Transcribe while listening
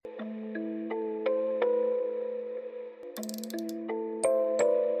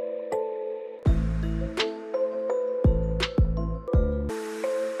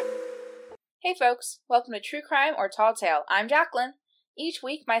Hey folks, welcome to True Crime or Tall Tale. I'm Jacqueline. Each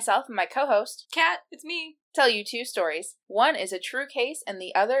week, myself and my co-host, Kat, it's me, tell you two stories. One is a true case and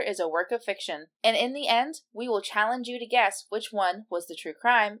the other is a work of fiction. And in the end, we will challenge you to guess which one was the true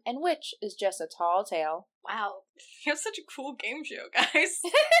crime and which is just a tall tale. Wow, you have such a cool game show, guys.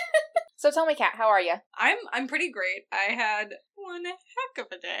 So tell me, Kat, how are you? I'm pretty great. I had one heck of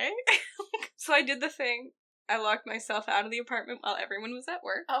a day. So I did the thing. I locked myself out of the apartment while everyone was at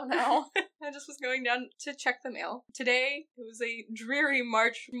work. Oh no. I just was going down to check the mail. Today, it was a dreary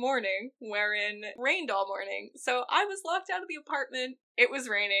March morning, wherein it rained all morning. So I was locked out of the apartment. It was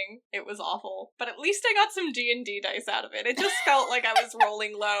raining. It was awful. But at least I got some D&D dice out of it. It just felt like I was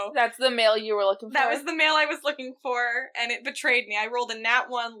rolling low. That's the mail you were looking for? That was the mail I was looking for, and it betrayed me. I rolled a nat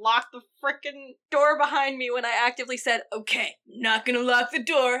 1, locked the frickin' door behind me when I actively said, okay, not gonna lock the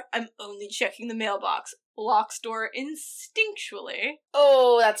door. I'm only checking the mailbox. Locks door instinctually.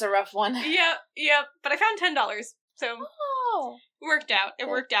 Oh, that's a rough one. Yep. But I found $10, so Oh. it worked out. It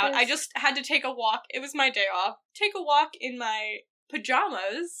worked out. I just had to take a walk. It was my day off. Take a walk in my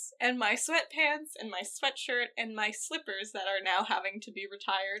pajamas and my sweatpants and my sweatshirt and my slippers that are now having to be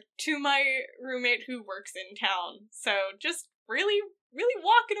retired to my roommate who works in town. So just really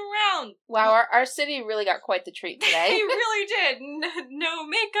walking around. Wow, our city really got quite the treat today. They really did. No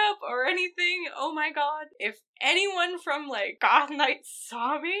makeup or anything. Oh my god. If anyone from, Goth Night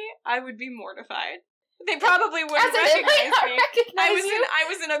saw me, I would be mortified. They probably wouldn't recognize me. I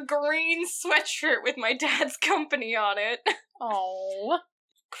was in a green sweatshirt with my dad's company on it. Oh.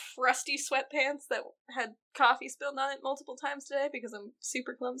 Crusty sweatpants that had coffee spilled on it multiple times today because I'm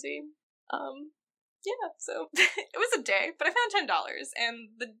super clumsy. Yeah, so it was a day, but I found $10, and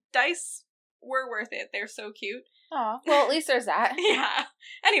the dice were worth it. They're so cute. Aw, well, at least there's that. Yeah.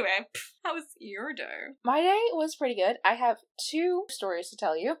 Anyway, how was your day? My day was pretty good. I have two stories to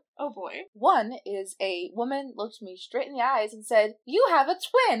tell you. Oh boy. One is a woman looked me straight in the eyes and said, "You have a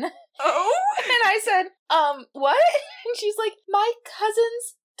twin." Oh? And I said, what? And she's like, "My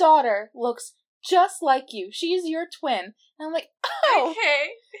cousin's daughter looks just like you. She's your twin." And I'm like, oh, Okay.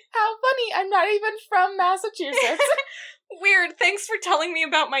 how funny. I'm not even from Massachusetts. Weird. Thanks for telling me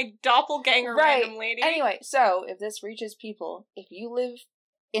about my doppelganger, Right. random lady. Anyway, so if this reaches people, if you live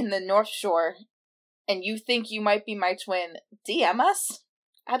in the North Shore and you think you might be my twin, DM us.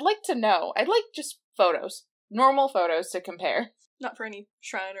 I'd like to know. I'd like just photos. Normal photos to compare. Not for any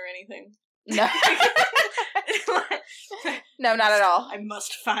shrine or anything. No. No, not at all. I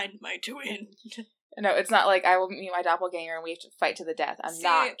must find my twin. No, it's not like I will meet my doppelganger and we have to fight to the death. I'm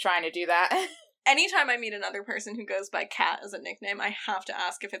not trying to do that. Anytime I meet another person who goes by Kat as a nickname, I have to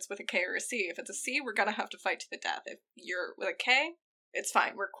ask if it's with a K or a C. If it's a C, we're gonna have to fight to the death. If you're with a K, it's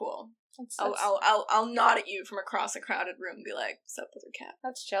fine. We're cool. I'll nod at you from across a crowded room and be like, "What's up with her, Kat?"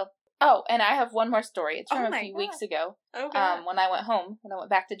 That's chill. Oh, and I have one more story. It's from Oh a few God. weeks ago. Okay. When I went home, when I went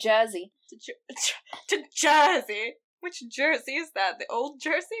back to Jersey. To Jersey. Which Jersey is that? The old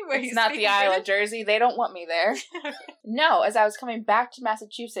Jersey? Where It's not the Isle of Jersey. They don't want me there. No, as I was coming back to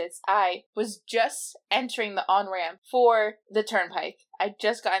Massachusetts, I was just entering the on-ramp for the turnpike. I'd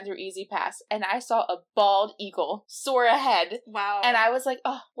just gotten through Easy Pass, and I saw a bald eagle soar ahead. Wow. And I was like,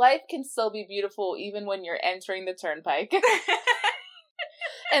 oh, life can still be beautiful even when you're entering the turnpike.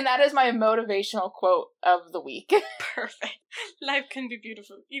 And that is my motivational quote of the week. Perfect. Life can be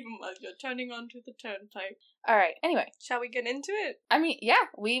beautiful even while you're turning onto the turnpike. All right. Anyway, Shall we get into it? I mean, yeah,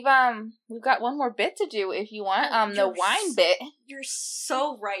 we've got one more bit to do if you want. The wine bit. You're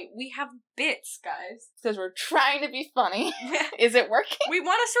so right. We have bits, guys. Because we're trying to be funny. Is it working? We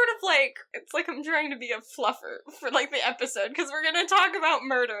want to sort of it's like I'm trying to be a fluffer for the episode because we're going to talk about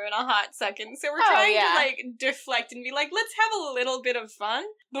murder in a hot second. So we're trying to deflect and be like, let's have a little bit of fun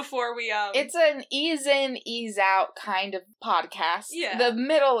before we It's an ease in, ease out kind of podcast. Yeah. The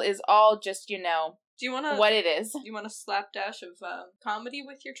middle is all just, Do you want to what it is. Do you want a slapdash of comedy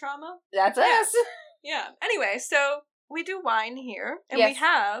with your trauma? That's Yeah. us. Yeah. Anyway, so we do wine here, and Yes. we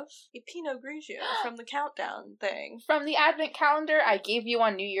have a Pinot Grigio from the countdown thing. From the advent calendar I gave you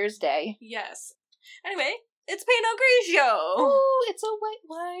on New Year's Day. Yes. Anyway, it's Pinot Grigio. Ooh, it's a white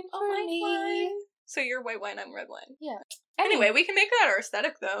wine for white me. wine. So you're white wine, I'm red wine. Yeah. Anyway, we can make that our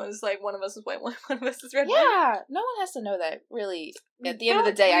aesthetic, though. It's like one of us is white wine, one of us is red wine. Yeah, no one has to know that, really. At the end of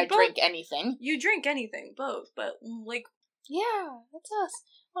the day, I drink anything. You drink anything, both, but, Yeah, that's us.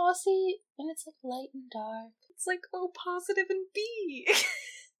 Oh, see, and it's, light and dark. it's like O positive and B.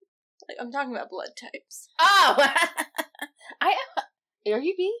 I'm talking about blood types. Oh! I am. Are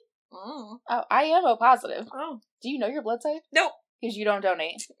you B? Oh. Oh, I am O positive. Oh. Do you know your blood type? Nope. Because you don't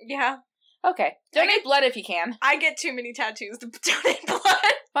donate. Yeah. Okay. Donate blood if you can. I get too many tattoos to donate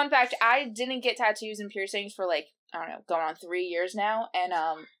blood. Fun fact, I didn't get tattoos and piercings for I don't know, going on 3 years now, and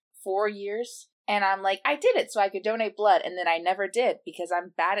 4 years. And I'm like, I did it so I could donate blood, and then I never did because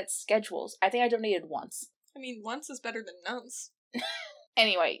I'm bad at schedules. I think I donated once. I mean, once is better than nonce.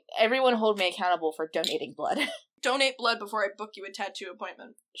 Anyway, everyone hold me accountable for donating blood. Donate blood before I book you a tattoo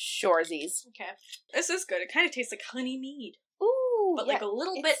appointment. Shoresies. Okay. This is good. It kind of tastes like honey mead. Ooh, but a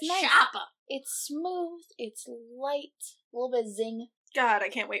little bit nice. sharper. It's smooth. It's light. A little bit zing. God, I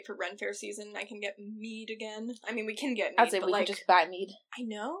can't wait for Ren Fair season. I can get mead again. I mean, we can get mead, I'd say we can just buy mead. I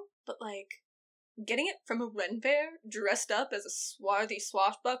know, but getting it from a Ren Fair, dressed up as a swarthy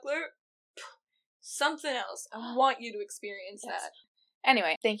swashbuckler, something else. I want you to experience that.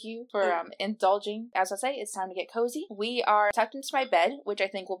 Anyway, thank you for indulging. As I say, it's time to get cozy. We are tucked into my bed, which I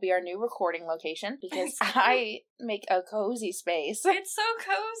think will be our new recording location, because I make a cozy space. It's so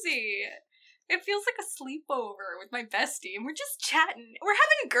cozy. It feels like a sleepover with my bestie, and we're just chatting. We're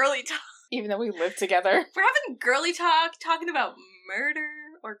having girly talk. Even though we live together. We're having girly talk, talking about murder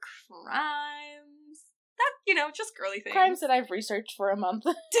or crimes. That, just girly things. Crimes that I've researched for a month.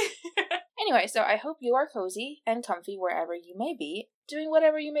 Anyway, so I hope you are cozy and comfy wherever you may be, doing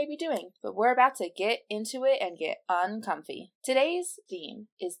whatever you may be doing. But we're about to get into it and get uncomfy. Today's theme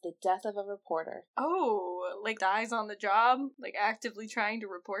is the death of a reporter. Oh, dies on the job? Actively trying to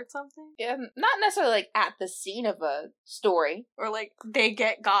report something? Yeah, not necessarily at the scene of a story. Or they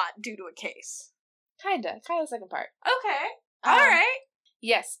get got due to a case. Kinda the second part. Okay. Alright.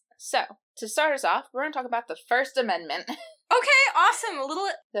 Yes. So, to start us off, we're going to talk about the First Amendment. Okay, awesome.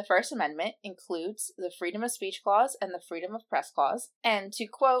 The First Amendment includes the Freedom of Speech Clause and the Freedom of Press Clause. And to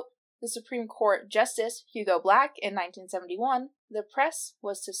quote the Supreme Court Justice Hugo Black in 1971, the press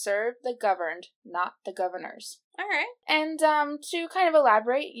was to serve the governed, not the governors. All right. And to kind of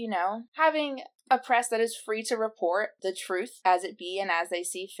elaborate, having a press that is free to report the truth as it be and as they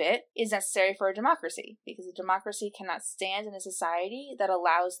see fit is necessary for a democracy, because a democracy cannot stand in a society that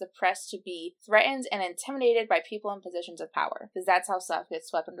allows the press to be threatened and intimidated by people in positions of power, because that's how stuff gets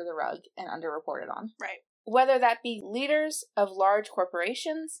swept under the rug and underreported on. Right. Whether that be leaders of large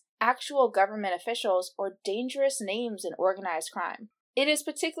corporations, actual government officials, or dangerous names in organized crime. It is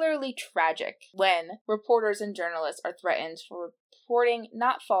particularly tragic when reporters and journalists are threatened for reporting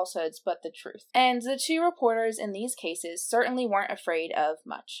not falsehoods but the truth. And the two reporters in these cases certainly weren't afraid of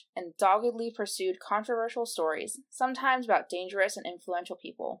much, and doggedly pursued controversial stories, sometimes about dangerous and influential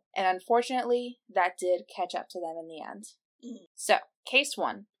people. And unfortunately, that did catch up to them in the end. So, case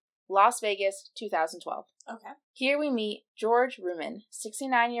 1. Las Vegas, 2012. Okay. Here we meet George Ruman,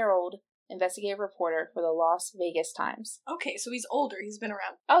 69-year-old investigative reporter for the Las Vegas Times. Okay, so he's older. He's been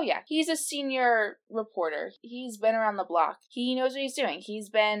around. Oh, yeah. He's a senior reporter. He's been around the block. He knows what he's doing. He's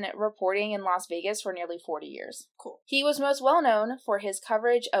been reporting in Las Vegas for nearly 40 years. Cool. He was most well known for his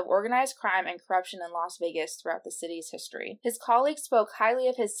coverage of organized crime and corruption in Las Vegas throughout the city's history. His colleagues spoke highly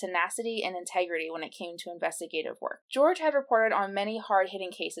of his tenacity and integrity when it came to investigative work. George had reported on many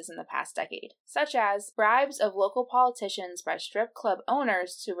hard-hitting cases in the past decade, such as bribes of local politicians by strip club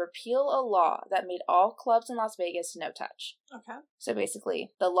owners to repeal a law that made all clubs in Las Vegas no touch. Okay. So basically,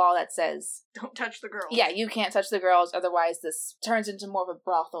 the law that says... don't touch the girls. Yeah, you can't touch the girls, otherwise this turns into more of a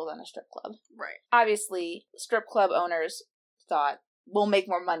brothel than a strip club. Right. Obviously, strip club owners thought, we'll make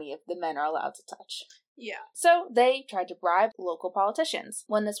more money if the men are allowed to touch. Yeah. So they tried to bribe local politicians.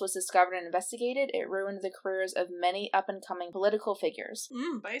 When this was discovered and investigated, it ruined the careers of many up-and-coming political figures.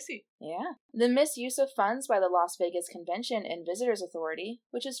 Spicy. Yeah. The misuse of funds by the Las Vegas Convention and Visitors Authority,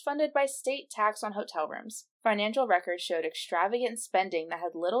 which is funded by state tax on hotel rooms. Financial records showed extravagant spending that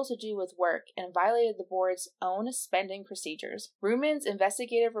had little to do with work and violated the board's own spending procedures. Ruman's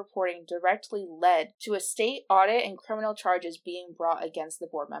investigative reporting directly led to a state audit and criminal charges being brought against the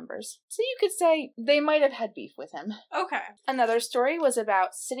board members. So you could say they might have had beef with him. Okay. Another story was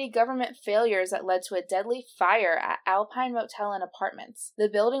about city government failures that led to a deadly fire at Alpine Motel and Apartments. The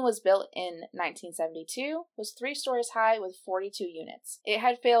building was built in 1972, was 3 stories high with 42 units. It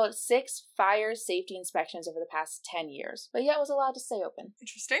had failed 6 fire safety inspections over the past 10 years, but yet was allowed to stay open.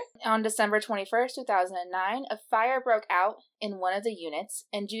 Interesting. On December 21st, 2009, a fire broke out in one of the units,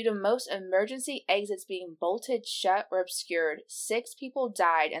 and due to most emergency exits being bolted shut or obscured, 6 people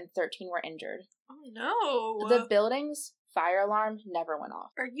died and 13 were injured. Oh no! The building's fire alarm never went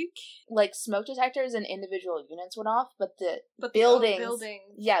off. Are you smoke detectors in individual units went off, but the buildings,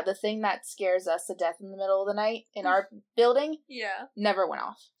 yeah, the thing that scares us to death in the middle of the night in our building, yeah, never went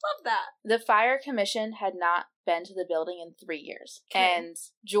off. Love that. The fire commission had not been to the building in 3 years. Okay. And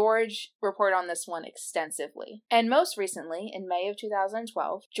George reported on this one extensively. And most recently, in May of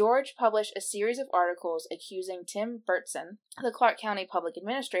 2012, George published a series of articles accusing Tim Burtson, the Clark County public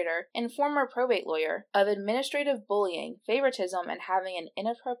administrator and former probate lawyer, of administrative bullying, favoritism, and having an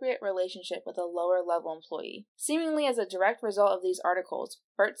inappropriate relationship with a lower-level employee. Seemingly as a direct result of these articles,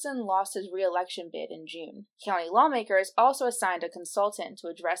 Burtson lost his re-election bid in June. County lawmakers also assigned a consultant to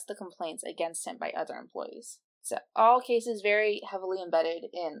address the complaints against him by other employees. So, all cases very heavily embedded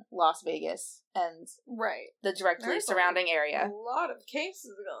in Las Vegas and the directly surrounding area. A lot of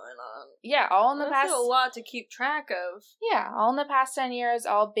cases going on. Yeah, all in the past... That's a lot to keep track of. Yeah, all in the past 10 years,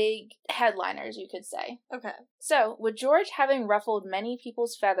 all big headliners, you could say. Okay. So, with George having ruffled many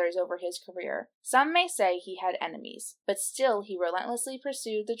people's feathers over his career, some may say he had enemies, but still he relentlessly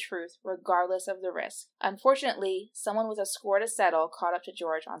pursued the truth regardless of the risk. Unfortunately, someone with a score to settle caught up to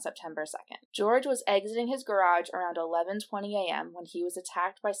George on September 2nd. George was exiting his garage around 11:20 a.m. when he was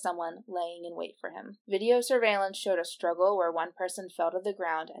attacked by someone laying in wait for him. Video surveillance showed a struggle where one person fell to the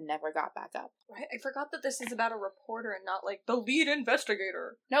ground and never got back up. Right, I forgot that this is about a reporter and not, like, the lead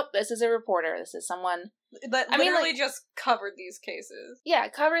investigator. Nope, this is a reporter. This is someone that literally just covered these cases. Yeah,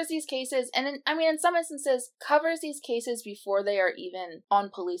 covers these cases, and in some instances, covers these cases before they are even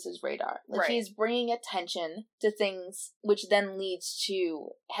on police's radar. Like, he's bringing attention to things, which then leads to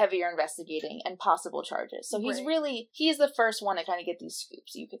heavier investigating and possible charges. So he's the first one to kind of get these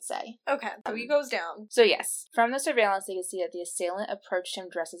scoops, you could say. Okay, so he goes down. So yes, from the surveillance, they could see that the assailant approached him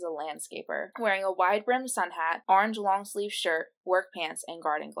dressed as a landscaper, wearing a wide-brimmed sun hat, orange long-sleeve shirt, work pants, and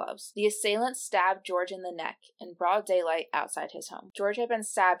garden gloves. The assailant stabbed George in the neck in broad daylight outside his home. George had been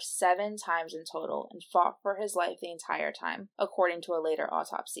stabbed 7 times in total and fought for his life the entire time, according to a later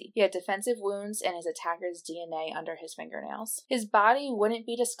autopsy. He had defensive wounds and his attacker's DNA under his fingernails. His body wouldn't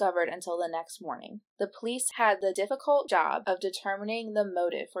be discovered until the next morning. The police had the difficult job of determining the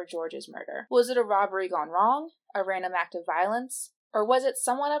motive for George's murder. Was it a robbery gone wrong? A random act of violence? Or was it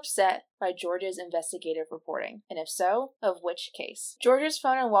someone upset by George's investigative reporting? And if so, of which case? George's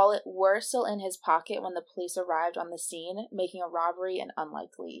phone and wallet were still in his pocket when the police arrived on the scene, making a robbery an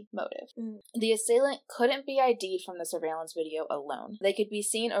unlikely motive. The assailant couldn't be ID'd from the surveillance video alone. They could be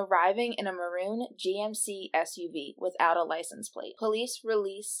seen arriving in a maroon GMC SUV without a license plate. Police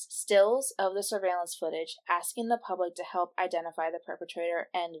released stills of the surveillance footage, asking the public to help identify the perpetrator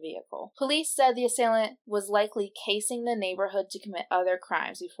and vehicle. Police said the assailant was likely casing the neighborhood to commit other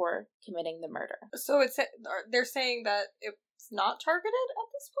crimes before committing the murder. So they're saying that it's not targeted at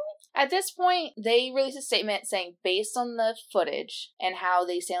this point? At this point, they released a statement saying, based on the footage and how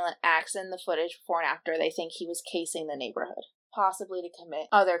the assailant acts in the footage before and after, they think he was casing the neighborhood, possibly to commit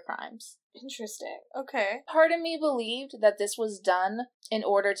other crimes. Interesting. Okay. Part of me believed that this was done in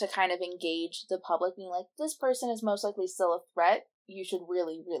order to kind of engage the public, being like, this person is most likely still a threat. You should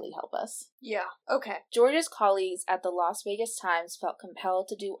really, really help us. Yeah, okay. George's colleagues at the Las Vegas Times felt compelled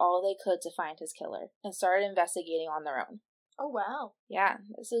to do all they could to find his killer and started investigating on their own. Oh, wow. Yeah,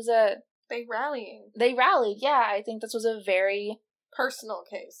 this is They rallying. They rallied, yeah. I think this was a very personal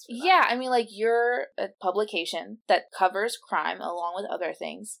case. Yeah, I mean, like, you're a publication that covers crime along with other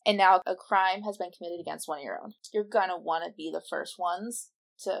things, and now a crime has been committed against one of your own. You're gonna want to be the first ones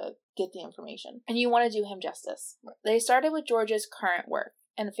to get the information, and you want to do him justice. Right. They started with George's current work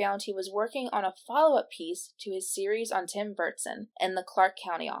and found he was working on a follow-up piece to his series on Tim Burtson in the Clark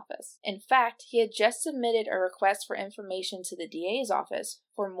County office. In fact, he had just submitted a request for information to the DA's office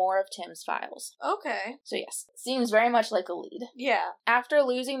for more of Tim's files. Okay. So yes, seems very much like a lead. Yeah. After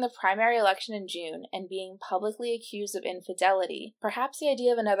losing the primary election in June and being publicly accused of infidelity, perhaps the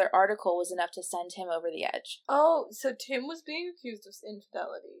idea of another article was enough to send him over the edge. Oh, so Tim was being accused of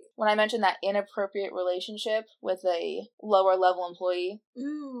infidelity. When I mentioned that inappropriate relationship with a lower level employee,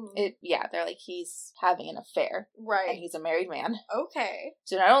 they're like, he's having an affair. Right. And he's a married man. Okay.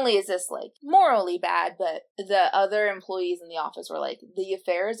 So not only is this, like, morally bad, but the other employees in the office were like, the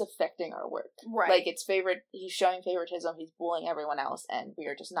affair is affecting our work. Right. Like, he's showing favoritism, he's bullying everyone else, and we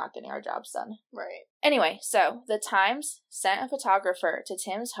are just not getting our jobs done. Right. Anyway, so the Times sent a photographer to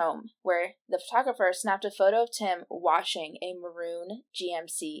Tim's home, where the photographer snapped a photo of Tim washing a maroon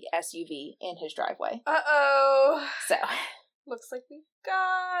GMC SUV in his driveway. Uh-oh. So, Looks like we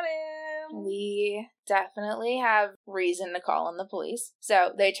got him. We definitely have reason to call in the police.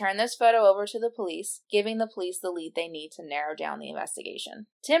 So they turn this photo over to the police, giving the police the lead they need to narrow down the investigation.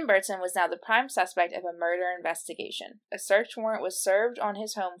 Tim Burton was now the prime suspect of a murder investigation. A search warrant was served on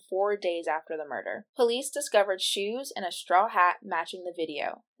his home 4 days after the murder. Police discovered shoes and a straw hat matching the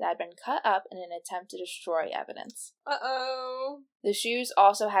video that had been cut up in an attempt to destroy evidence. Uh-oh. The shoes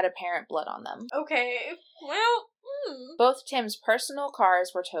also had apparent blood on them. Okay, well... Both Tim's personal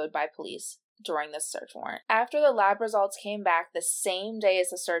cars were towed by police during this search warrant. After the lab results came back the same day as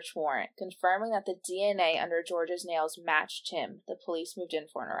the search warrant, confirming that the DNA under George's nails matched Tim, the police moved in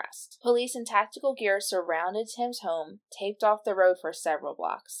for an arrest. Police in tactical gear surrounded Tim's home, taped off the road for several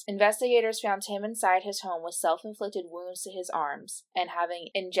blocks. Investigators found Tim inside his home with self-inflicted wounds to his arms and having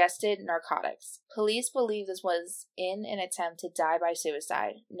ingested narcotics. Police believe this was in an attempt to die by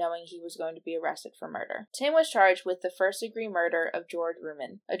suicide, knowing he was going to be arrested for murder. Tim was charged with the first-degree murder of George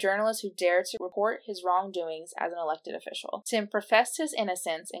Ruman, a journalist who dared to report his wrongdoings as an elected official. Tim professed his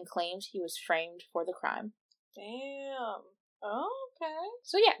innocence and claimed he was framed for the crime. Damn. Oh, okay.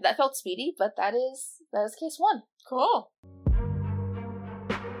 So yeah, that felt speedy, but that is case 1. Cool.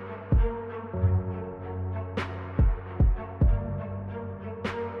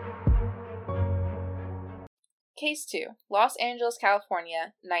 Case 2. Los Angeles,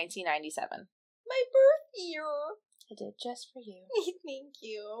 California, 1997. My birth year. I did just for you. Thank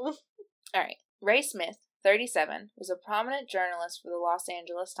you. Alright. Ray Smith, 37, was a prominent journalist for the Los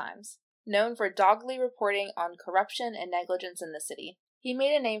Angeles Times, known for doggedly reporting on corruption and negligence in the city. He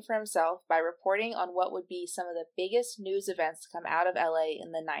made a name for himself by reporting on what would be some of the biggest news events to come out of LA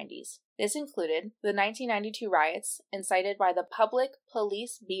in the 90s. This included the 1992 riots, incited by the public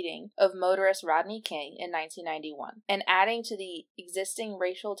police beating of motorist Rodney King in 1991, and adding to the existing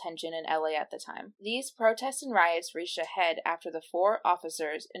racial tension in LA at the time. These protests and riots reached a head after the 4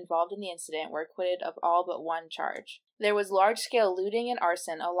 officers involved in the incident were acquitted of all but one charge. There was large-scale looting and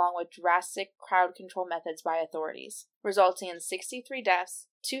arson, along with drastic crowd control methods by authorities, resulting in 63 deaths,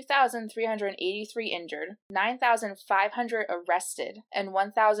 2,383 injured, 9,500 arrested, and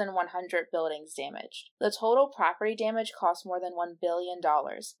 1,100 buildings damaged. The total property damage cost more than $1 billion,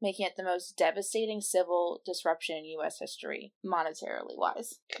 making it the most devastating civil disruption in U.S. history, monetarily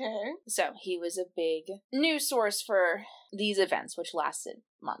wise. Okay. So, he was a big news source for these events, which lasted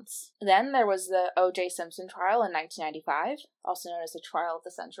months. Then there was the O.J. Simpson trial in 1995, also known as the trial of the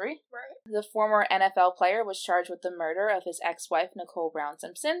century. Right. The former NFL player was charged with the murder of his ex-wife Nicole Brown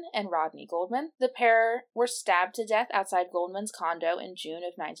Simpson and Rodney Goldman. The pair were stabbed to death outside Goldman's condo in June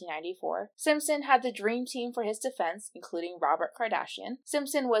of 1994. Simpson had the dream team for his defense, including Robert Kardashian.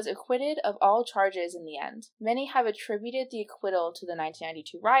 Simpson was acquitted of all charges in the end. Many have attributed the acquittal to the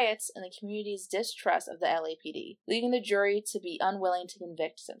 1992 riots and the community's distrust of the LAPD, leading the jury to be unwilling to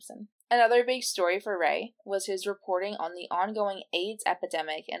convict Simpson. Another big story for Ray was his reporting on the ongoing AIDS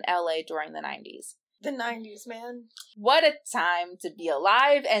epidemic in LA during the 90s. The 90s, man. What a time to be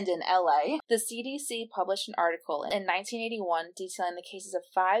alive and in LA. The CDC published an article in 1981 detailing the cases of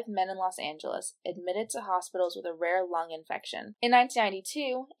 5 men in Los Angeles admitted to hospitals with a rare lung infection. In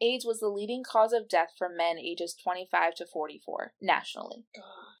 1992, AIDS was the leading cause of death for men ages 25 to 44, nationally.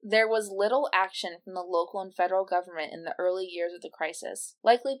 There was little action from the local and federal government in the early years of the crisis,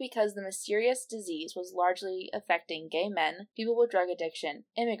 likely because the mysterious disease was largely affecting gay men, people with drug addiction,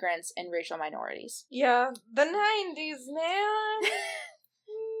 immigrants, and racial minorities. Yeah, the 90s, man.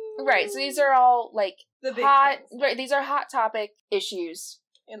 Right, so these are all, like, the big hot, things. right, these are hot topic issues.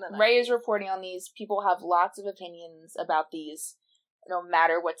 In the 90s. Ray is reporting on these. People have lots of opinions about these, no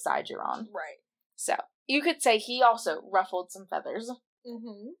matter what side you're on. Right. So, you could say he also ruffled some feathers.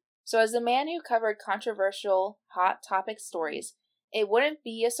 Mm-hmm. So as a man who covered controversial, hot topic stories, it wouldn't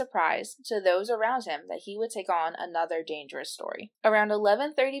be a surprise to those around him that he would take on another dangerous story. Around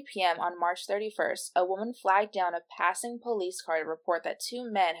 11:30 p.m. on March 31st, a woman flagged down a passing police car to report that 2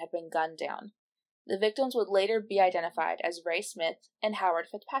 men had been gunned down. The victims would later be identified as Ray Smith and Howard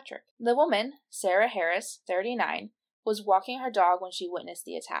Fitzpatrick. The woman, Sarah Harris, 39, was walking her dog when she witnessed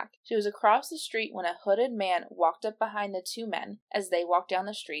the attack. She was across the street when a hooded man walked up behind the 2 men as they walked down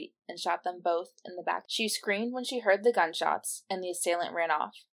the street and shot them both in the back. She screamed when she heard the gunshots, and the assailant ran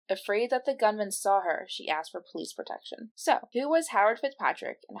off. Afraid that the gunman saw her, she asked for police protection. So, who was Howard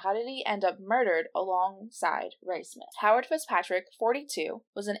Fitzpatrick, and how did he end up murdered alongside Ray Smith? Howard Fitzpatrick, 42,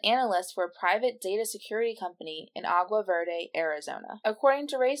 was an analyst for a private data security company in Agua Verde, Arizona. According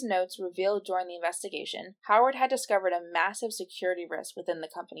to Ray's notes revealed during the investigation, Howard had discovered a massive security risk within the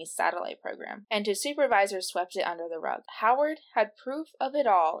company's satellite program, and his supervisors swept it under the rug. Howard had proof of it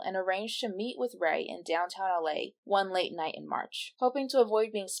all and arranged to meet with Ray in downtown LA one late night in March, hoping to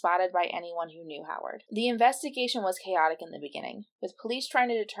avoid being spotted by anyone who knew Howard. The investigation was chaotic in the beginning, with police trying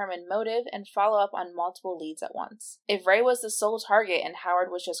to determine motive and follow up on multiple leads at once. If Ray was the sole target and Howard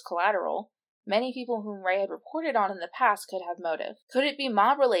was just collateral, many people whom Ray had reported on in the past could have motive. Could it be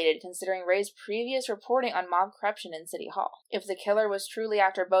mob-related, considering Ray's previous reporting on mob corruption in City Hall? If the killer was truly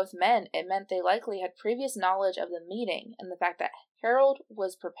after both men, it meant they likely had previous knowledge of the meeting and the fact that Harold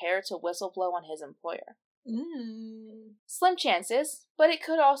was prepared to whistleblow on his employer. Slim chances, but it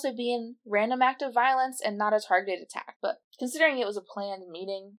could also be a random act of violence and not a targeted attack. But considering it was a planned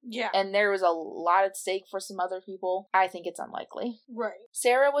meeting, and there was a lot at stake for some other people, I think it's unlikely. Right.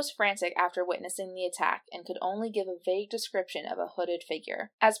 Sarah was frantic after witnessing the attack and could only give a vague description of a hooded figure.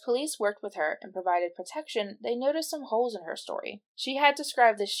 As police worked with her and provided protection, they noticed some holes in her story. She had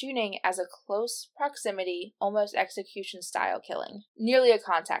described the shooting as a close proximity, almost execution-style killing. Nearly a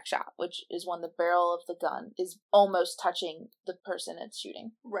contact shot, which is when the barrel of the gun is almost touching the person it's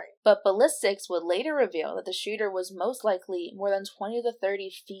shooting. Right. But ballistics would later reveal that the shooter was most likely more than 20 to 30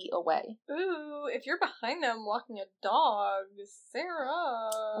 feet away. Ooh, if you're behind them walking a dog, Sarah.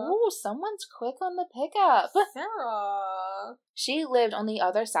 Ooh, someone's quick on the pickup. Sarah. She lived on the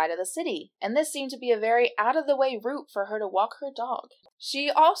other side of the city, and this seemed to be a very out-of-the-way route for her to walk her dog.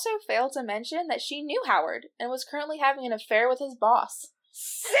 She also failed to mention that she knew Howard and was currently having an affair with his boss.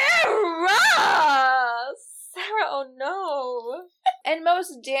 Sarah! Sarah, oh no. And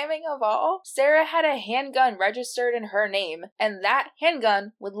most damning of all, Sarah had a handgun registered in her name, and that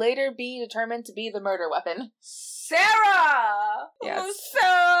handgun would later be determined to be the murder weapon. Sarah! Yes. Oh,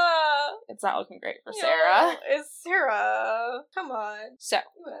 Sarah! It's not looking great for Sarah. It's Sarah. Come on. So,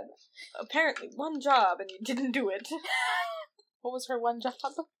 you had apparently one job and you didn't do it. What was her one job?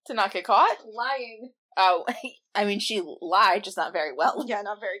 To not get caught? Lying. Oh, I mean, she lied, just not very well. Yeah,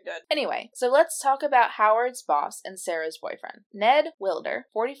 not very good. Anyway, so let's talk about Howard's boss and Sarah's boyfriend. Ned Wilder,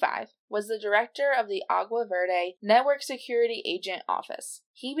 45, was the director of the Agua Verde Network Security Agent Office.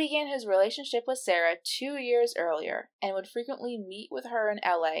 He began his relationship with Sarah 2 years earlier and would frequently meet with her in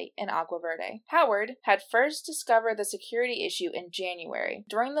LA and Agua Verde. Howard had first discovered the security issue in January.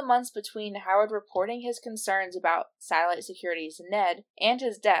 During the months between Howard reporting his concerns about satellite security to Ned and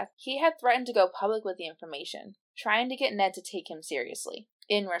his death, he had threatened to go public with the information, trying to get Ned to take him seriously.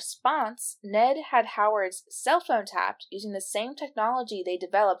 In response, Ned had Howard's cell phone tapped using the same technology they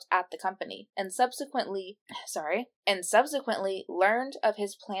developed at the company, and subsequently learned of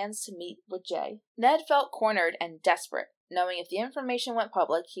his plans to meet with Jay. Ned felt cornered and desperate, knowing if the information went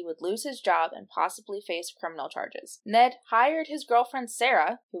public, he would lose his job and possibly face criminal charges. Ned hired his girlfriend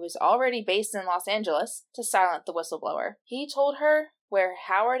Sarah, who was already based in Los Angeles, to silence the whistleblower. He told her where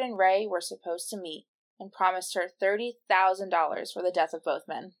Howard and Ray were supposed to meet, and promised her $30,000 for the death of both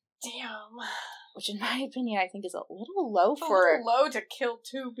men. Damn. Which, in my opinion, I think is a little low a little low to kill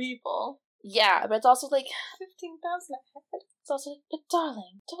 2 people. Yeah, but it's also like... 15,000 a head? It's also like, but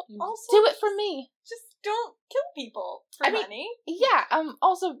darling, don't also, do it for me. Just don't kill people for money. Yeah,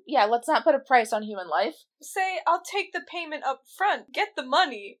 also, let's not put a price on human life. Say, I'll take the payment up front, get the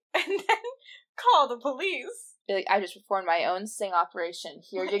money, and then call the police. Like, I just performed my own sting operation.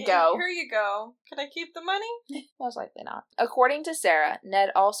 Here you go. Here you go. Can I keep the money? Most likely not. According to Sarah, Ned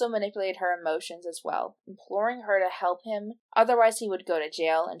also manipulated her emotions as well, imploring her to help him. Otherwise, he would go to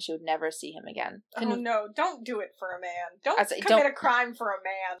jail and she would never see him again. Oh no, don't do it for a man. Don't commit a crime for a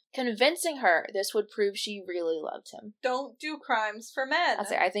man. Convincing her this would prove she really loved him. Don't do crimes for men.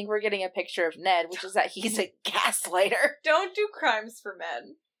 I think we're getting a picture of Ned, which is that he's a gaslighter. Don't do crimes for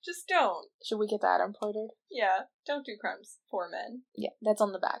men. Just don't. Should we get that embroidered? Yeah, don't do crimes for men. Yeah, that's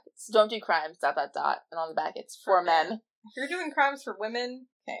on the back. It's don't do crimes, ... And on the back it's for men. If you're doing crimes for women,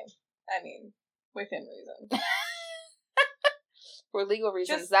 okay. I mean, within reason. For legal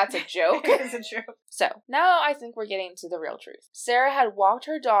reasons, that's a joke. It's a joke. So, now I think we're getting to the real truth. Sarah had walked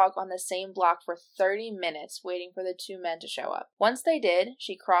her dog on the same block for 30 minutes waiting for the 2 men to show up. Once they did,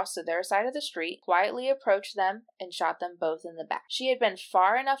 she crossed to their side of the street, quietly approached them, and shot them both in the back. She had been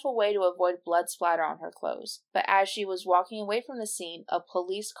far enough away to avoid blood splatter on her clothes, but as she was walking away from the scene, a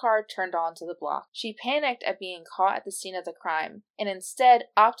police car turned onto the block. She panicked at being caught at the scene of the crime, and instead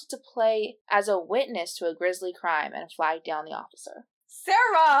opted to play as a witness to a grisly crime and flag down the officer.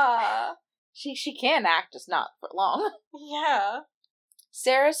 Sarah! She can act, just not for long. Yeah.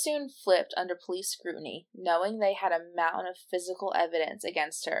 Sarah soon flipped under police scrutiny, knowing they had a mountain of physical evidence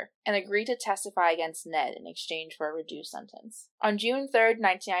against her, and agreed to testify against Ned in exchange for a reduced sentence. On June 3rd,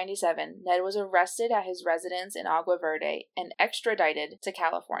 1997, Ned was arrested at his residence in Agua Verde and extradited to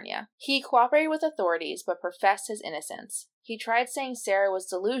California. He cooperated with authorities but professed his innocence. He tried saying Sarah was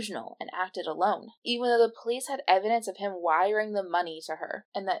delusional and acted alone, even though the police had evidence of him wiring the money to her,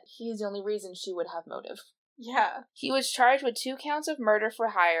 and that he's the only reason she would have motive. Yeah. He was charged with 2 counts of murder for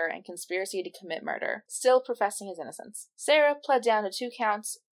hire and conspiracy to commit murder, still professing his innocence. Sarah pled down to 2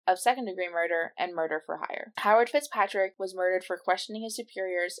 counts of second-degree murder and murder for hire. Howard Fitzpatrick was murdered for questioning his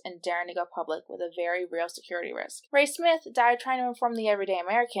superiors and daring to go public with a very real security risk. Ray Smith died trying to inform the everyday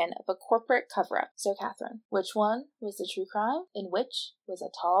American of a corporate cover-up. So, Catherine, which one was the true crime and which was a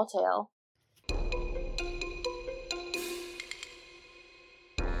tall tale?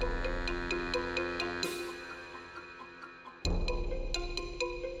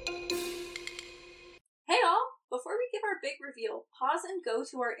 Hey all! Before we give our big reveal, pause and go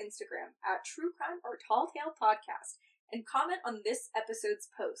to our Instagram at True Crime or Tall Tale Podcast and comment on this episode's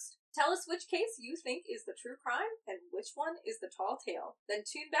post. Tell us which case you think is the true crime and which one is the tall tale. Then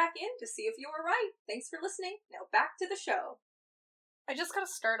tune back in to see if you were right. Thanks for listening. Now back to the show. I just gotta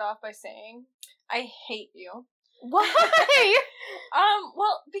start off by saying, I hate you. Why?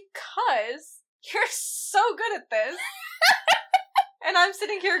 Well, because you're so good at this. And I'm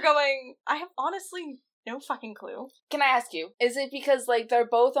sitting here going, I have honestly no fucking clue. Can I ask you, is it because, they're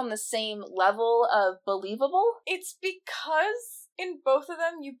both on the same level of believable? It's because in both of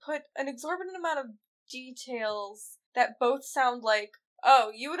them you put an exorbitant amount of details that both sound like,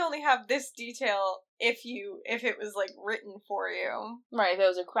 oh, you would only have this detail if it was, written for you. Right, if it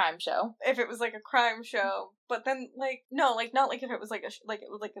was a crime show. If it was, a crime show. But then, not if it was,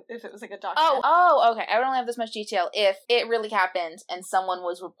 if it was, a documentary. Oh, okay. I would only have this much detail if it really happened and someone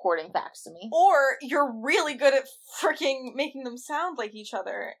was reporting facts to me. Or you're really good at freaking making them sound like each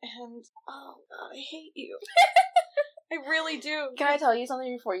other. And, oh, God, I hate you. I really do. Can I tell you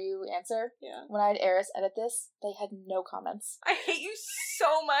something before you answer? Yeah. When I had Eris edit this, they had no comments. I hate you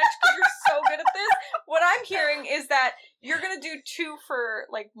so much because you're so good at this. What I'm hearing is that you're gonna do 2 for,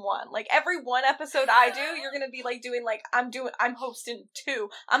 1. Every one episode I do, you're gonna be, doing, I'm hosting 2.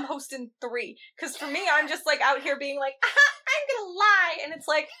 I'm hosting 3. Because for me, I'm just, out here being I'm gonna lie. And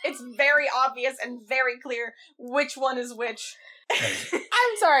it's very obvious and very clear which one is which.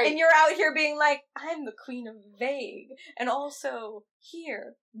 I'm sorry. And you're out here being I'm the queen of vague. And also,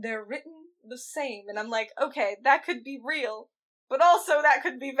 here, they're written the same. And I'm okay, that could be real. But also, that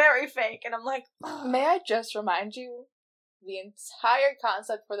could be very fake. And I'm oh. May I just remind you, the entire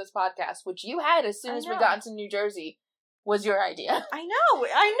concept for this podcast, which you had as soon as we got into New Jersey, was your idea. I know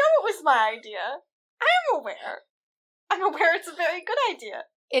it was my idea. I am aware. I'm aware it's a very good idea.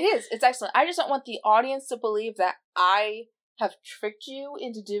 It is. It's excellent. I just don't want the audience to believe that I have tricked you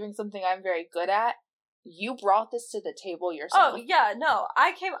into doing something I'm very good at. You brought this to the table yourself. Oh, yeah, no.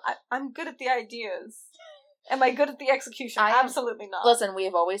 I'm good at the ideas. Am I good at the execution? Absolutely not. Listen, we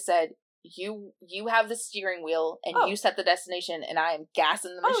have always said, you have the steering wheel, and you set the destination, and I am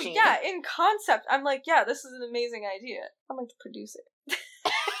gassing the machine. Oh, yeah, in concept, I'm this is an amazing idea. I'm to produce it.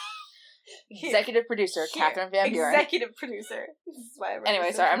 Executive producer, Catherine Van Buren. Executive producer. This is why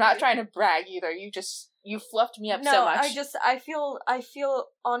anyway, sorry, I'm not trying to brag either. You fluffed me up so much. I feel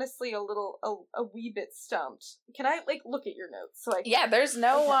honestly a wee bit stumped. Can I look at your notes so I can... Yeah, there's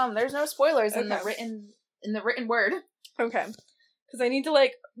no spoilers in the written word. Okay. Because I need to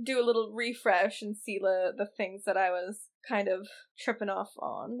do a little refresh and see the things that I was kind of tripping off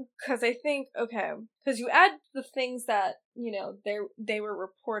on. Because I think, because you add the things that, they were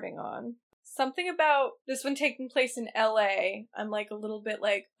reporting on. Something about this one taking place in LA, I'm a little bit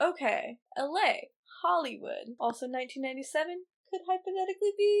okay, LA, Hollywood. Also 1997 could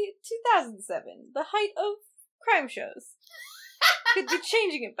hypothetically be 2007, the height of crime shows. Could be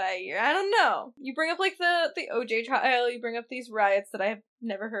changing it by a year. I don't know. You bring up the OJ trial, you bring up these riots that I have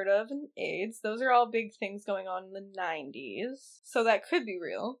never heard of, and AIDS. Those are all big things going on in the 90s. So that could be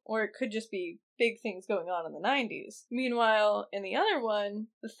real. Or it could just be big things going on in the 90s. Meanwhile, in the other one,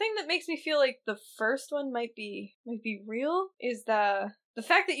 the thing that makes me feel like the first one might be real is the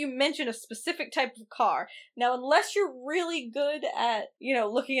fact that you mention a specific type of car. Now, unless you're really good at,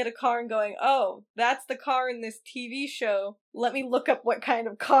 looking at a car and going, oh, that's the car in this TV show, let me look up what kind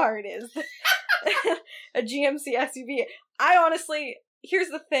of car it is. A GMC SUV. I honestly, here's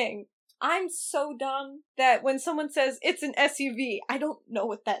the thing. I'm so dumb that when someone says it's an SUV, I don't know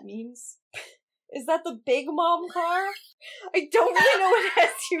what that means. Is that the big mom car? I don't really know what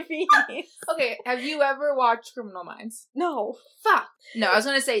SUV means. Okay, have you ever watched Criminal Minds? No. Fuck. No, I was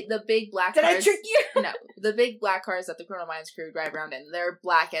gonna say the big black Did cars. I trick you? No, the big black cars that the Criminal Minds crew drive around in. They're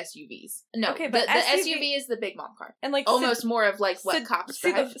black SUVs. No, Okay, the but SUV is the big mom car. And like almost more of like what cops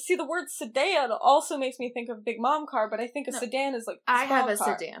drive. See, the word sedan also makes me think of big mom car, but I think a sedan is like I have a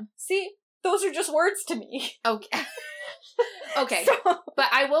car. sedan. See, those are just words to me. Okay. Okay, So... but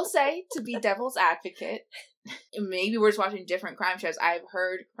I will say, to be devil's advocate, maybe we're just watching different crime shows. I've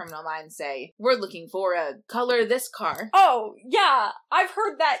heard Criminal Minds say, we're looking for a color this car. Oh, yeah, I've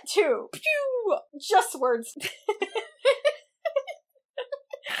heard that too. Pew! Just words.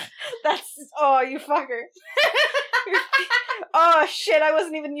 That's, oh, you fucker. Oh, shit, I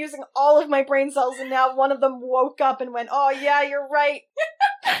wasn't even using all of my brain cells, and now one of them woke up and went, oh, yeah, you're right.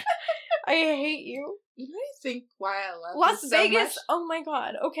 I hate you. You know, I think why I love Las this Vegas. so much? Oh my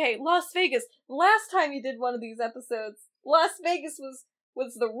god. Okay, Las Vegas. Last time you did one of these episodes, Las Vegas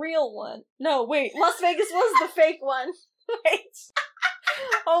was the real one. No, wait. Las Vegas was the fake one. Wait.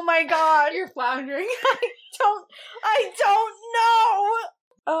 Oh my god. You're floundering. I don't know.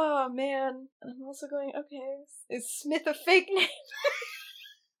 Oh man. I'm also going, okay. Is Smith a fake name?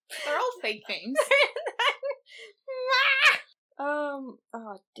 They're all fake names. Oh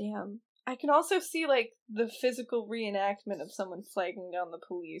damn. I can also see, like, the physical reenactment of someone flagging down the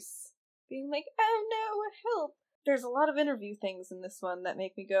police. Being like, oh no, help! There's a lot of interview things in this one that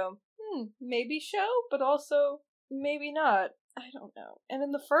make me go, maybe show, but also maybe not. I don't know. And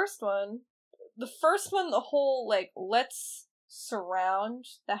in the first one, the whole, like, let's surround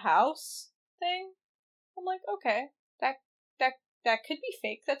the house thing, I'm like, okay, that could be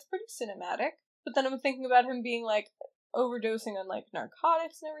fake. That's pretty cinematic. But then I'm thinking about him being, like, overdosing on, like,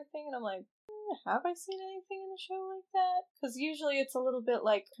 narcotics and everything, and I'm like, have I seen anything in a show like that? Because usually it's a little bit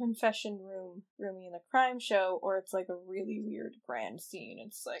like confession roomy in a crime show, or it's like a really weird grand scene.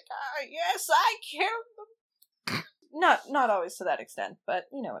 It's like, yes, I killed them. Not always to that extent, but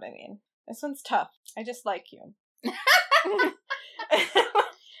you know what I mean. This one's tough. I just like you.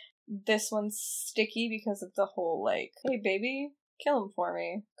 This one's sticky because of the whole, like, hey baby, kill him for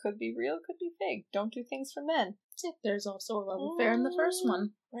me. Could be real, could be fake. Don't do things for men. There's also a love affair in the first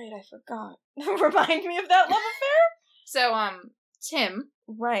one. Right, I forgot. Remind me of that love affair? So, Tim.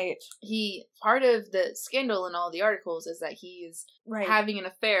 Right. Part of the scandal in all the articles is that he's having an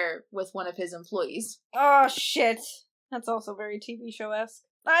affair with one of his employees. Oh, shit. That's also very TV show-esque.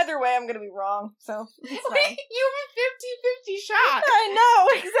 Either way, I'm gonna be wrong, so it's fine. You have a 50-50 shot! I know,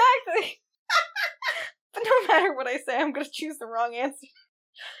 exactly! But no matter what I say, I'm gonna choose the wrong answer.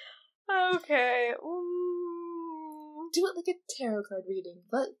 Okay. Do it like a tarot card reading.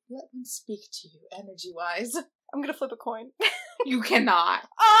 Let them speak to you, energy-wise. I'm gonna flip a coin. You cannot.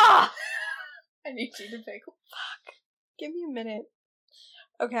 Ah! I need you to pick. Fuck. Give me a minute.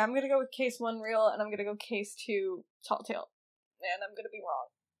 Okay, I'm gonna go with case 1 real, and I'm gonna go case 2 tall tale. And I'm gonna be wrong.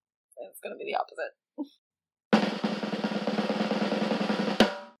 And it's gonna be the opposite.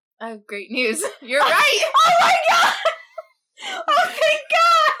 I have great news. You're right! Oh my god! Oh, thank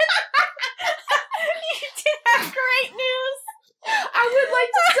god! You did have great news! I would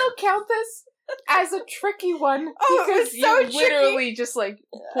like to still count this as a tricky one. Because it was so you literally just, like,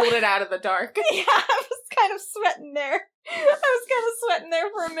 pulled it out of the dark. Yeah, I was kind of sweating there.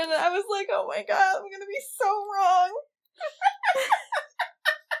 For a minute. I was like, oh my god, I'm gonna be so wrong.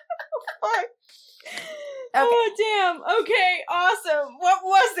 Oh, okay. Oh, damn. Okay, awesome. What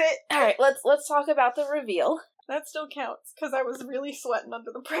was it? Alright, let's talk about the reveal. That still counts, because I was really sweating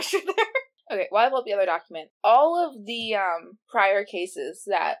under the pressure there. Okay, while I pull up the other document, all of the prior cases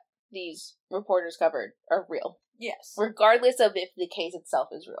that these reporters covered are real. Yes. Regardless of if the case itself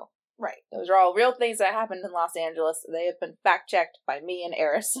is real. Right. Those are all real things that happened in Los Angeles. They have been fact-checked by me and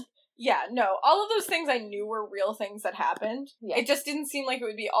Eris. Yeah, no, all of those things I knew were real things that happened. Yeah. It just didn't seem like it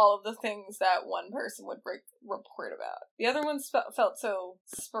would be all of the things that one person would report about. The other ones felt so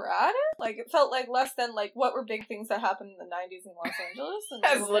sporadic. Like, it felt like less than, like, what were big things that happened in the 90s in Los Angeles. And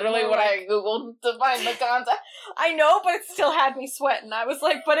that's literally what I googled to find the content. I know, but it still had me sweating. I was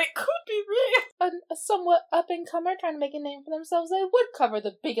like, but it could be real. A somewhat up-and-comer trying to make a name for themselves, they would cover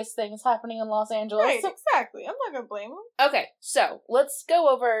the biggest things happening in Los Angeles. Right, exactly. I'm not gonna blame them. Okay, so, let's go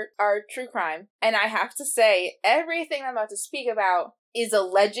over our true crime. And I have to say, everything I'm about to speak about is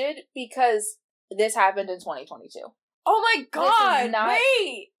alleged because this happened in 2022. Oh my god!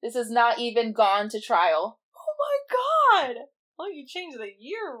 Wait! This has not even gone to trial. Oh my god! Oh, you changed the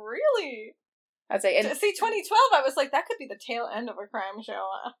year, really? I'd say. And see, 2012, I was like, that could be the tail end of a crime show.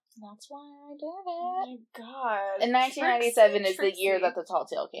 That's why I did it. Oh my god. And 1997 is Trixie. the year that The Tall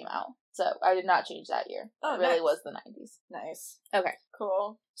Tale came out. So I did not change that year. Oh, it really nice. was the 90s. Nice. Okay.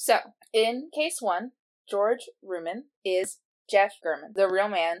 Cool. So, in case 1, George Ruman is Jeff German, the real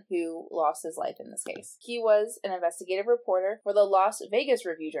man who lost his life in this case. He was an investigative reporter for the Las Vegas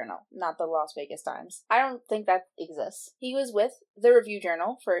Review-Journal, not the Las Vegas Times. I don't think that exists. He was with the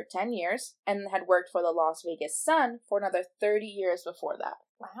Review-Journal for 10 years and had worked for the Las Vegas Sun for another 30 years before that.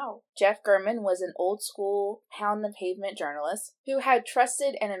 Wow. Jeff German was an old-school pound-the-pavement journalist who had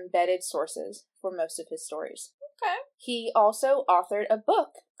trusted and embedded sources for most of his stories. Okay. He also authored a book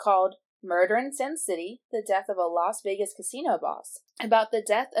called Murder in Sin City, The Death of a Las Vegas Casino Boss, about the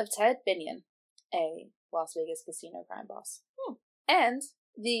death of Ted Binion, a Las Vegas casino crime boss. And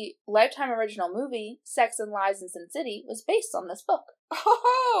the Lifetime original movie, Sex and Lies in Sin City, was based on this book.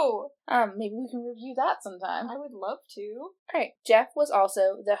 Oh! Maybe we can review that sometime. I would love to. Alright, Jeff was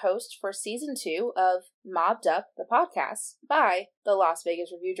also the host for season 2 of Mobbed Up, the podcast, by the Las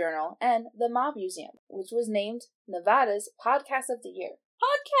Vegas Review-Journal and the Mob Museum, which was named Nevada's Podcast of the Year.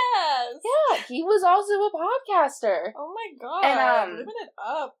 Podcast! Yeah, he was also a podcaster. Oh my god. And, living it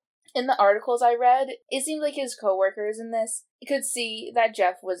up. In the articles I read, it seemed like his coworkers in this could see that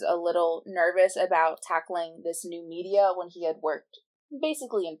Jeff was a little nervous about tackling this new media when he had worked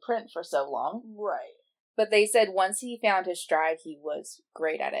basically in print for so long. Right. But they said once he found his stride, he was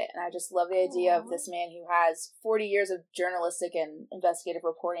great at it. And I just love the idea of this man who has 40 years of journalistic and investigative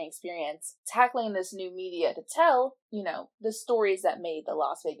reporting experience tackling this new media to tell, the stories that made the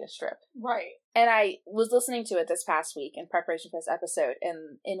Las Vegas Strip. Right. And I was listening to it this past week in preparation for this episode,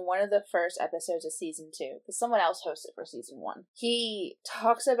 and in one of the first episodes of season 2, because someone else hosted for season 1, he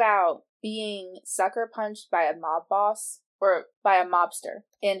talks about being sucker punched by a mob boss, or by a mobster,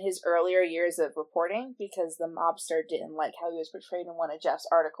 in his earlier years of reporting, because the mobster didn't like how he was portrayed in one of Jeff's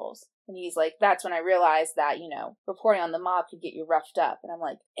articles. And he's like, that's when I realized that, reporting on the mob could get you roughed up. And I'm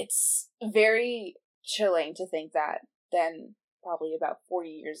like, it's very chilling to think that then, probably about 40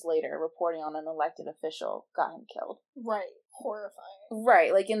 years later, reporting on an elected official got him killed. Right. Horrifying.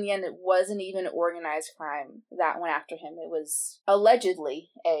 Right. Like, in the end, it wasn't even organized crime that went after him. It was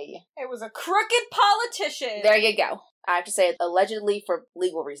allegedly It was a crooked politician. There you go. I have to say it allegedly for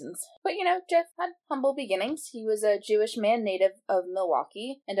legal reasons. But, Jeff had humble beginnings. He was a Jewish man native of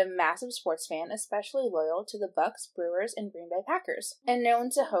Milwaukee and a massive sports fan, especially loyal to the Bucks, Brewers, and Green Bay Packers. And known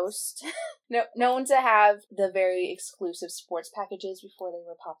to have the very exclusive sports packages before they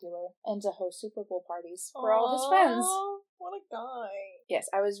were popular, and to host Super Bowl parties for all of his friends. What a guy. Yes,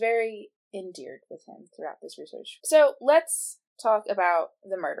 I was very endeared with him throughout this research. So, let's talk about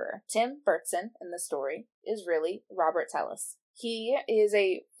the murderer. Tim Burtson in the story is really Robert Tellis. He is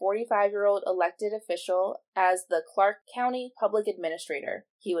a 45-year-old elected official as the Clark County Public Administrator.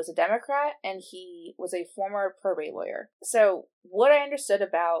 He was a Democrat, and he was a former probate lawyer. So, what I understood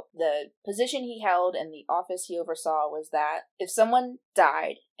about the position he held and the office he oversaw was that if someone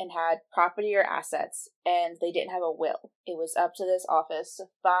died and had property or assets and they didn't have a will, it was up to this office to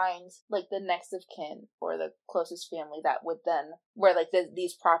find, the next of kin or the closest family that would then, where,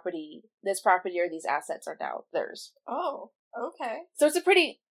 this property or these assets are now theirs. Oh. Okay. So it's a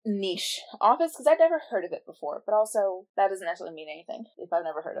pretty niche office, because I've never heard of it before, but also that doesn't necessarily mean anything if I've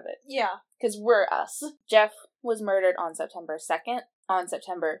never heard of it. Yeah. Because we're us. Jeff was murdered on September 2nd. On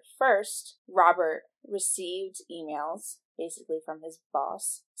September 1st, Robert received emails, basically from his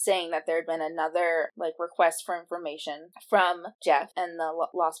boss, saying that there had been another, request for information from Jeff and the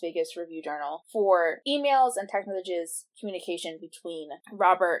Las Vegas Review-Journal for emails and text messages communication between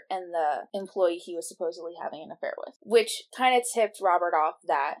Robert and the employee he was supposedly having an affair with, which kind of tipped Robert off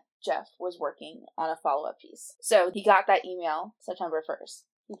that Jeff was working on a follow-up piece. So he got that email September 1st.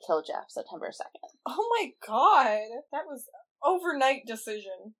 He killed Jeff September 2nd. Oh my god! That was overnight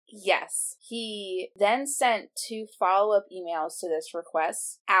decision. Yes. He then sent 2 follow-up emails to this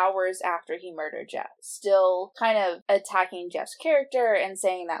request hours after he murdered Jeff, still kind of attacking Jeff's character and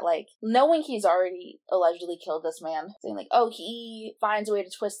saying that, knowing he's already allegedly killed this man, saying, he finds a way to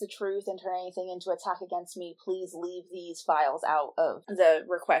twist the truth and turn anything into attack against me. Please leave these files out of the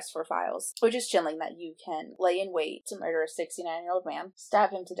request for files. Which is chilling that you can lay in wait to murder a 69-year-old man, stab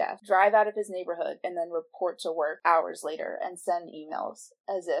him to death, drive out of his neighborhood, and then report to work hours later and send emails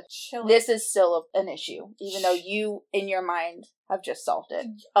as if this is still an issue, even though you, in your mind, have just solved it,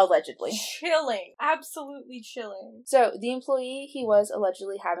 allegedly. Chilling. Absolutely chilling. So, the employee he was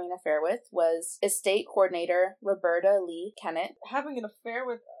allegedly having an affair with was estate coordinator Roberta Lee Kennett. Having an affair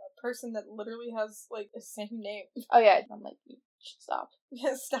with a person that literally has, the same name. Oh yeah, I'm Stop.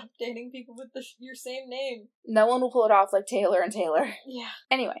 Stop dating people with your same name. No one will pull it off like Taylor and Taylor. Yeah.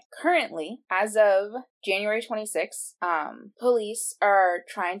 Anyway, currently, as of January 26th, police are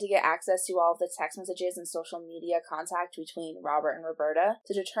trying to get access to all of the text messages and social media contact between Robert and Roberta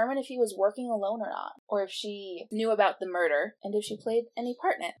to determine if he was working alone or not, or if she knew about the murder, and if she played any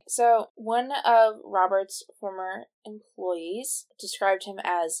part in it. So, one of Robert's former employees described him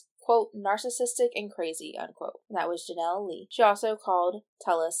as, quote, narcissistic and crazy, unquote. That was Janelle Lee. She also called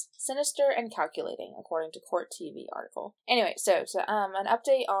Tullis sinister and calculating, according to Court TV article. Anyway, so an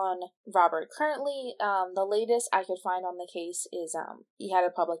update on Robert. Currently, the latest I could find on the case is he had a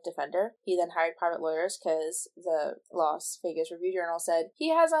public defender. He then hired private lawyers because the Las Vegas Review-Journal said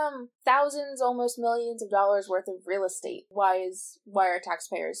he has thousands, almost millions of dollars worth of real estate. Why are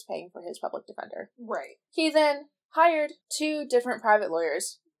taxpayers paying for his public defender? Right. He then hired 2 different private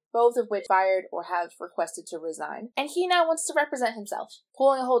lawyers, both of which fired or have requested to resign. And he now wants to represent himself,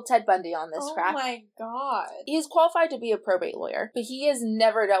 pulling a whole Ted Bundy on this crap. Oh my god. He is qualified to be a probate lawyer, but he has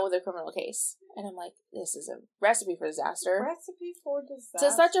never dealt with a criminal case. And I'm like, this is a recipe for disaster. Recipe for disaster.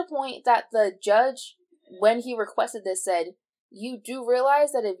 To such a point that the judge, when he requested this, said, you do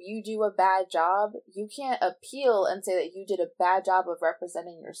realize that if you do a bad job, you can't appeal and say that you did a bad job of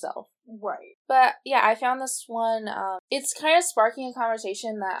representing yourself. Right. But yeah, I found this one, it's kind of sparking a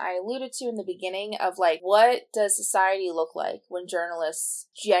conversation that I alluded to in the beginning of like, what does society look like when journalists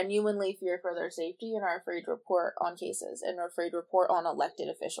genuinely fear for their safety and are afraid to report on cases and are afraid to report on elected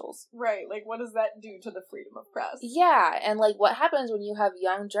officials? Right, like what does that do to the freedom of press? Yeah, and like what happens when you have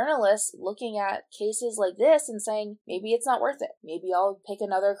young journalists looking at cases like this and saying, maybe it's not worth it. Maybe I'll pick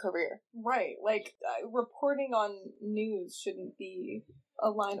another career. Right, like reporting on news shouldn't be a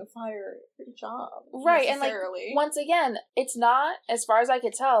line of fire job. Right, and like, once again, it's not, as far as I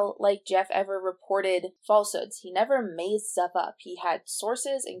could tell, like Jeff ever reported falsehoods. He never made stuff up. He had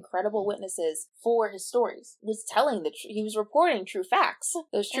sources and credible witnesses for his stories. He was telling he was reporting true facts.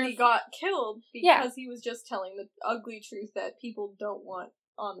 Those true. And he got killed because he was just telling the ugly truth that people don't want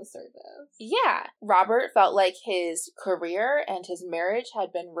on the surface. Yeah. Robert felt like his career and his marriage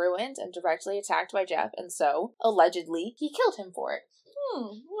had been ruined and directly attacked by Jeff, and so, allegedly, he killed him for it.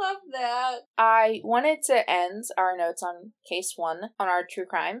 Love that. I wanted to end our notes on case 1 on our true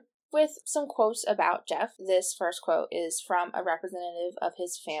crime with some quotes about Jeff. This first quote is from a representative of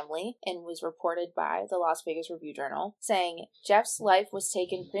his family and was reported by the Las Vegas Review-Journal, saying, Jeff's life was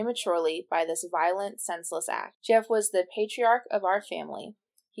taken prematurely by this violent, senseless act. Jeff was the patriarch of our family.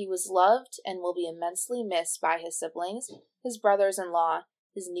 He was loved and will be immensely missed by his siblings, his brothers-in-law,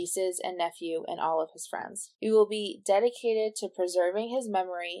 his nieces and nephew, and all of his friends. We will be dedicated to preserving his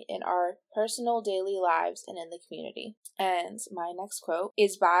memory in our personal daily lives and in the community. And my next quote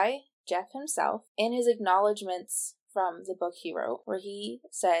is by Jeff himself in his acknowledgments from the book he wrote, where he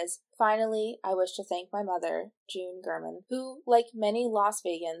says, finally, I wish to thank my mother, June Gurman, who, like many Las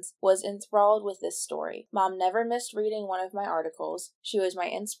Vegans, was enthralled with this story. Mom never missed reading one of my articles. She was my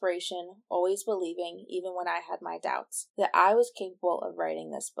inspiration, always believing, even when I had my doubts, that I was capable of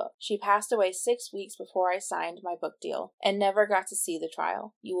writing this book. She passed away 6 weeks before I signed my book deal, and never got to see the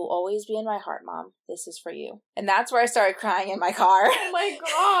trial. You will always be in my heart, Mom. This is for you. And that's where I started crying in my car. Oh my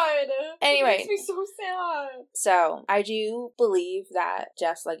god! Anyway. It makes me so sad. So, I do believe that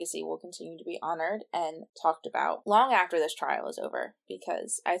Jeff's legacy will continue to be honored and talked about long after this trial is over,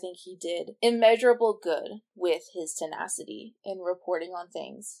 because I think he did immeasurable good with his tenacity in reporting on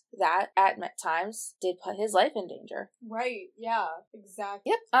things that at times did put his life in danger. Right, yeah,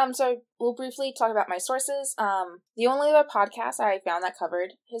 exactly. Yep. So we'll briefly talk about my sources. The only other podcast I found that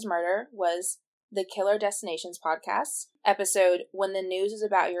covered his murder was the Killer Destinations podcast, episode When the News is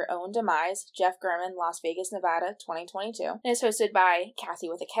About Your Own Demise, Jeff Gurman, Las Vegas, Nevada, 2022. And it's hosted by Kathy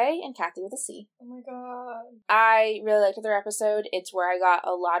with a K and Kathy with a C. Oh my god. I really liked their episode. It's where I got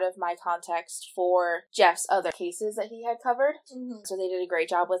a lot of my context for Jeff's other cases that he had covered. Mm-hmm. So they did a great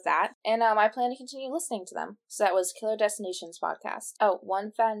job with that. And I plan to continue listening to them. So that was Killer Destinations podcast. Oh,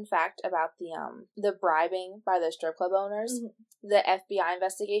 one fun fact about the bribing by the strip club owners. Mm-hmm. The FBI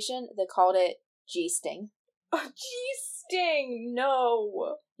investigation, they called it G-Sting. G-Sting!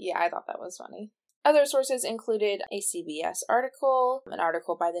 No! Yeah, I thought that was funny. Other sources included a CBS article, an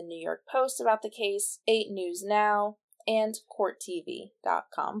article by the New York Post about the case, 8 News Now, and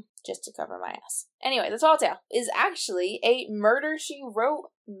courttv.com, just to cover my ass. Anyway, The Tall Tale is actually a Murder, She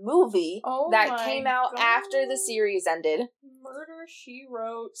Wrote movie that came out after the series ended. Murder, She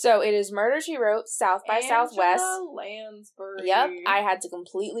Wrote. So it is Murder, She Wrote, South by Southwest. Lansbury. Yep, I had to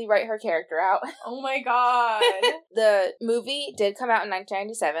completely write her character out. Oh my god. The movie did come out in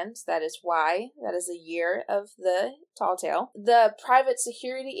 1997, so that is why. That is the year of The Tall Tale. The private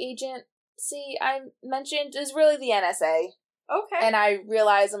security agent, I mentioned, is really the NSA. Okay. And I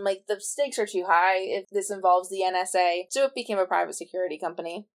realized, I'm like, the stakes are too high if this involves the NSA, so it became a private security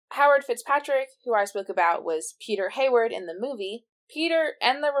company. Howard Fitzpatrick, who I spoke about, was Peter Hayward in the movie. Peter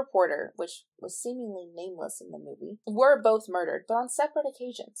and the reporter, which was seemingly nameless in the movie, were both murdered, but on separate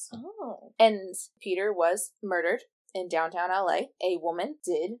occasions. Oh. And Peter was murdered in downtown LA. A woman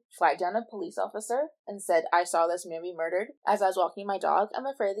did flag down a police officer and said, "I saw this man be murdered. As I was walking my dog, I'm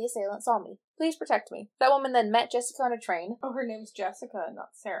afraid the assailant saw me. Please protect me." That woman then met Jessica on a train. Oh, her name's Jessica, not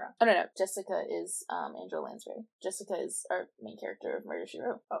Sarah. Oh, no. Jessica is Angela Lansbury. Jessica is our main character of Murder, She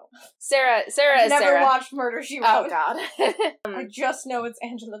Wrote. Oh. Sarah is Sarah. I've never watched Murder, She Wrote. Oh, God. I just know it's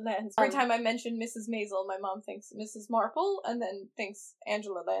Angela Lansbury. Every time I mention Mrs. Maisel, my mom thinks Mrs. Marple, and then thinks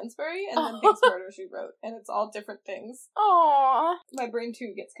Angela Lansbury, and then thinks Murder, She Wrote. And it's all different things. Aww. My brain,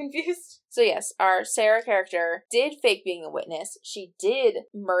 too, gets confused. So yes, our Sarah character did fake being a witness. She did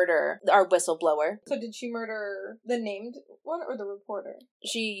murder our whistleblower. So did she murder the named one or the reporter?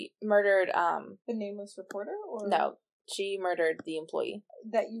 She murdered, The nameless reporter? Or no, she murdered the employee.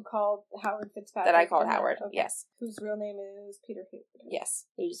 That you called Howard Fitzpatrick? That I called Howard, okay. yes. Whose real name is Peter Hayward. Yes,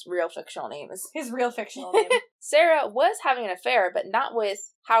 his real fictional name is... His real fictional name. Sarah was having an affair, but not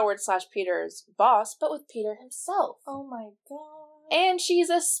with Howard/Peter's boss, but with Peter himself. Oh my god. And she's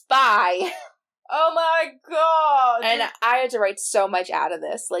a spy. Oh my god! And I had to write so much out of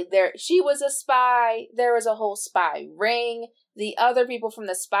this. Like, she was a spy. There was a whole spy ring. The other people from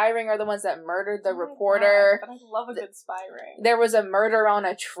the spy ring are the ones that murdered the reporter. God, but I love a good spy ring. There was a murder on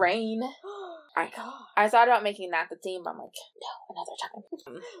a train. God. I thought about making that the theme, but I'm like, no, another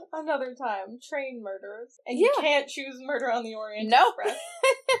time. Another time. Train murders. And you can't choose Murder on the Orient Express.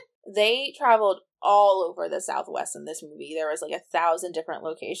 They traveled all over the Southwest in this movie. There was like 1,000 different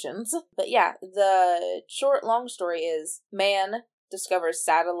locations. But yeah, the long story is, man discovers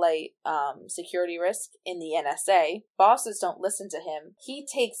satellite security risk in the NSA. Bosses don't listen to him. He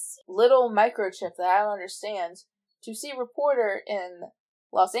takes little microchip that I don't understand to see reporter in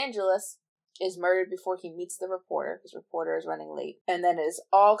Los Angeles is murdered before he meets the reporter, because reporter is running late. And then is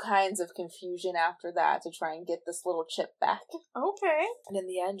all kinds of confusion after that to try and get this little chip back. Okay. And in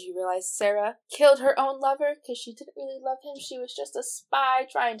the end, you realize Sarah killed her own lover because she didn't really love him. She was just a spy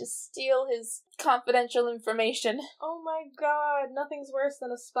trying to steal his confidential information. Oh my god, nothing's worse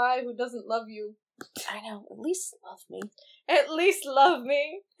than a spy who doesn't love you. I know, at least love me. At least love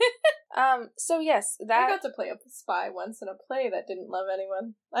me. So yes, I got to play a spy once in a play that didn't love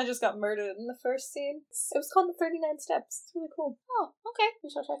anyone. I just got murdered in the first scene. It was called The 39 Steps. It's really cool. Oh, okay. We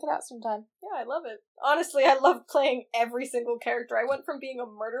shall check it out sometime. Yeah, I love it. Honestly, I love playing every single character. I went from being a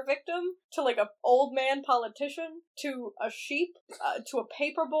murder victim to like a old man politician to a sheep to a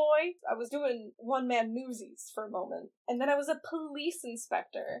paper boy. I was doing one-man newsies for a moment. And then I was a police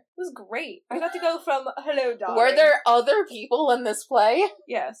inspector. It was great. I got to go from hello, darling. Were there other people in this play?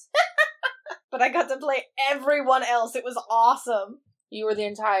 Yes. But I got to play everyone else. It was awesome. You were the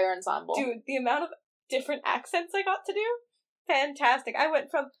entire ensemble. Dude, the amount of different accents I got to do, fantastic. I went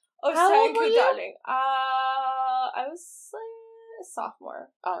from, how old were you? Darling. I was a sophomore.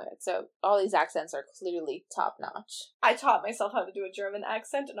 Oh, yeah. So all these accents are clearly top-notch. I taught myself how to do a German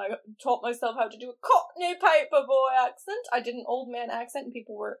accent, and I taught myself how to do a Cockney paperboy accent. I did an old man accent, and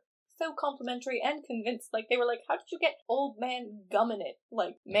people were so complimentary and convinced. Like, they were like, how did you get old man gumming it,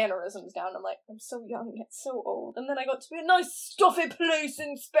 like, mannerisms down? I'm like, I'm so young yet so old. And then I got to be a nice stuffy police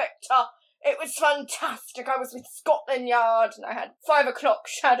inspector. It was fantastic. I was with Scotland Yard, and I had 5 o'clock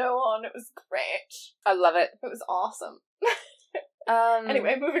shadow on. It was great. I love it. It was awesome.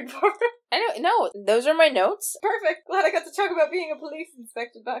 Anyway, moving forward. No, those are my notes. Perfect. Glad I got to talk about being a police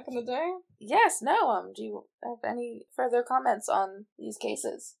inspector back in the day. Yes, no, do you have any further comments on these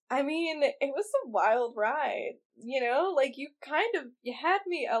cases? I mean, it was a wild ride. You know, like, you had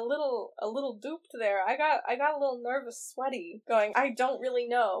me a little duped there. I got a little nervous, sweaty, going, I don't really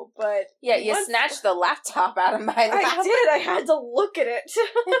know, but... Yeah, you snatched the laptop out of my lap. I did, I had to look at it.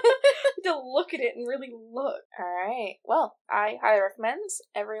 And really look. Alright, well, I highly recommend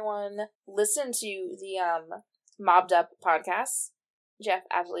everyone listen to the Mobbed Up podcast. Jeff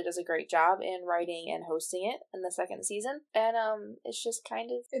absolutely does a great job in writing and hosting it in the second season. And it's just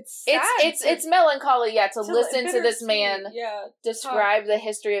kind of it's sad. It's melancholy, to listen to this man describe the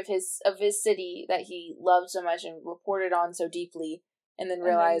history of his city that he loved so much and reported on so deeply. And then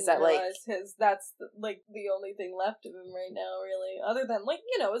realize that's the only thing left of him right now, really, other than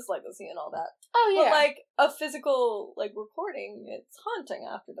his legacy and all that. Oh yeah, but a physical recording, it's haunting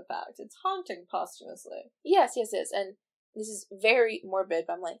after the fact. It's haunting posthumously. Yes, and this is very morbid.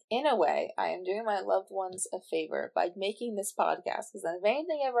 But I'm in a way, I am doing my loved ones a favor by making this podcast, because if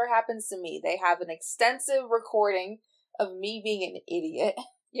anything ever happens to me, they have an extensive recording of me being an idiot.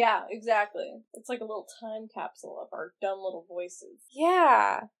 Yeah, exactly. It's like a little time capsule of our dumb little voices.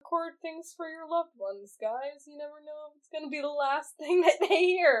 Yeah. Record things for your loved ones, guys. You never know if it's going to be the last thing that they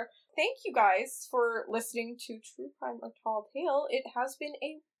hear. Thank you guys for listening to True Crime or Tall Tale. It has been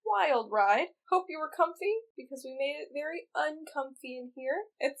a wild ride. Hope you were comfy, because we made it very uncomfy in here.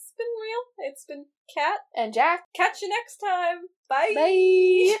 It's been real. It's been Kat and Jack. Catch you next time. Bye.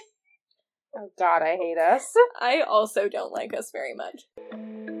 Bye. Oh God, I hate us. I also don't like us very much.